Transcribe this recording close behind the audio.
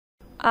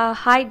A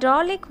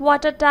hydraulic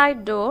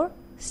watertight door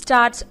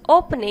starts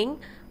opening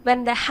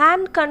when the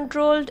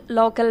hand-controlled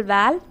local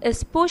valve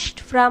is pushed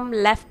from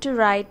left to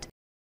right.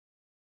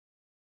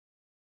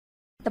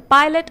 The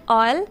pilot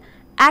oil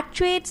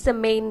actuates the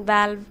main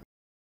valve.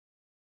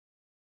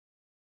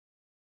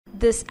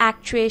 This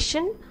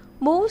actuation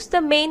moves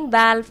the main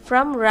valve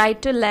from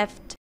right to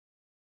left.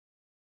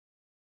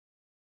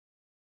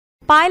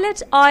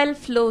 Pilot oil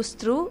flows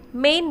through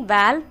main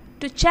valve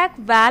to check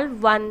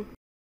valve 1.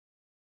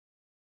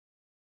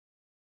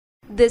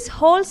 This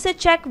holds the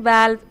check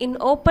valve in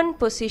open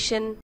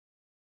position.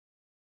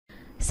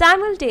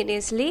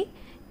 Simultaneously,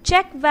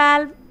 check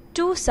valve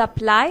 2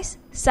 supplies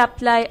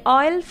supply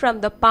oil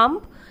from the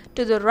pump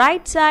to the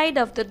right side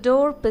of the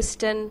door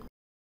piston.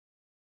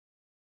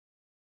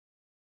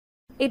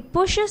 It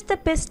pushes the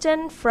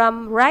piston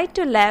from right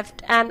to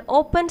left and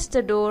opens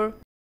the door.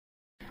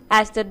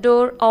 As the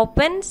door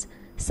opens,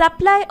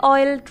 supply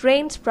oil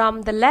drains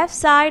from the left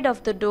side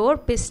of the door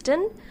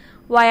piston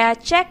via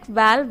check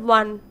valve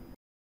 1.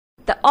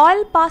 The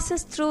oil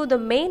passes through the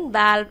main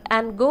valve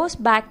and goes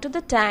back to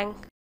the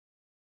tank.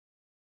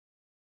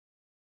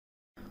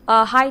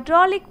 A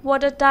hydraulic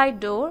watertight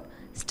door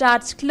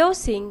starts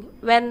closing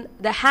when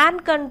the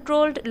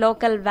hand-controlled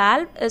local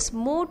valve is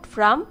moved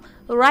from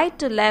right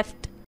to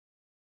left.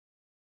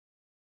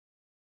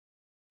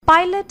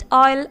 Pilot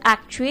oil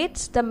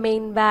actuates the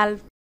main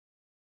valve.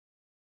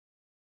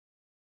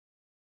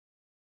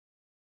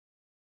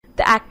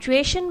 The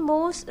actuation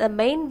moves the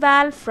main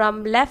valve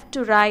from left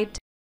to right.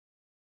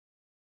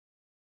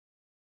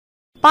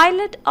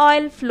 Pilot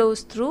oil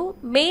flows through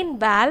main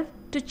valve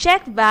to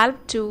check valve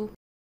 2.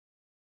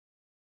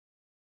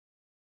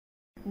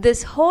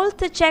 This holds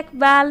the check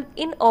valve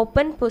in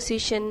open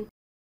position.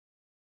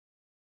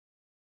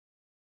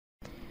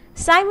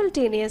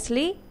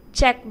 Simultaneously,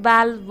 check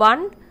valve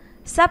 1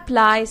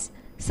 supplies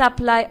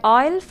supply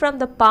oil from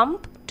the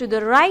pump to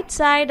the right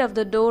side of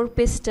the door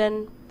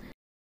piston.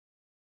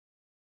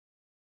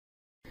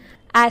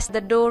 As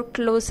the door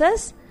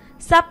closes,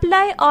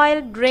 supply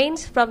oil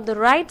drains from the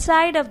right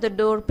side of the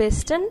door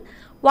piston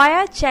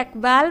via check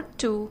valve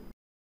 2.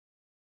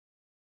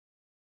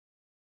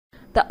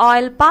 The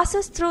oil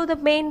passes through the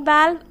main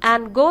valve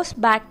and goes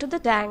back to the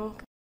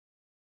tank.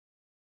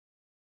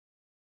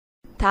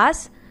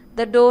 Thus,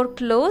 the door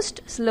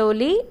closed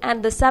slowly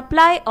and the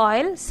supply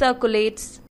oil circulates.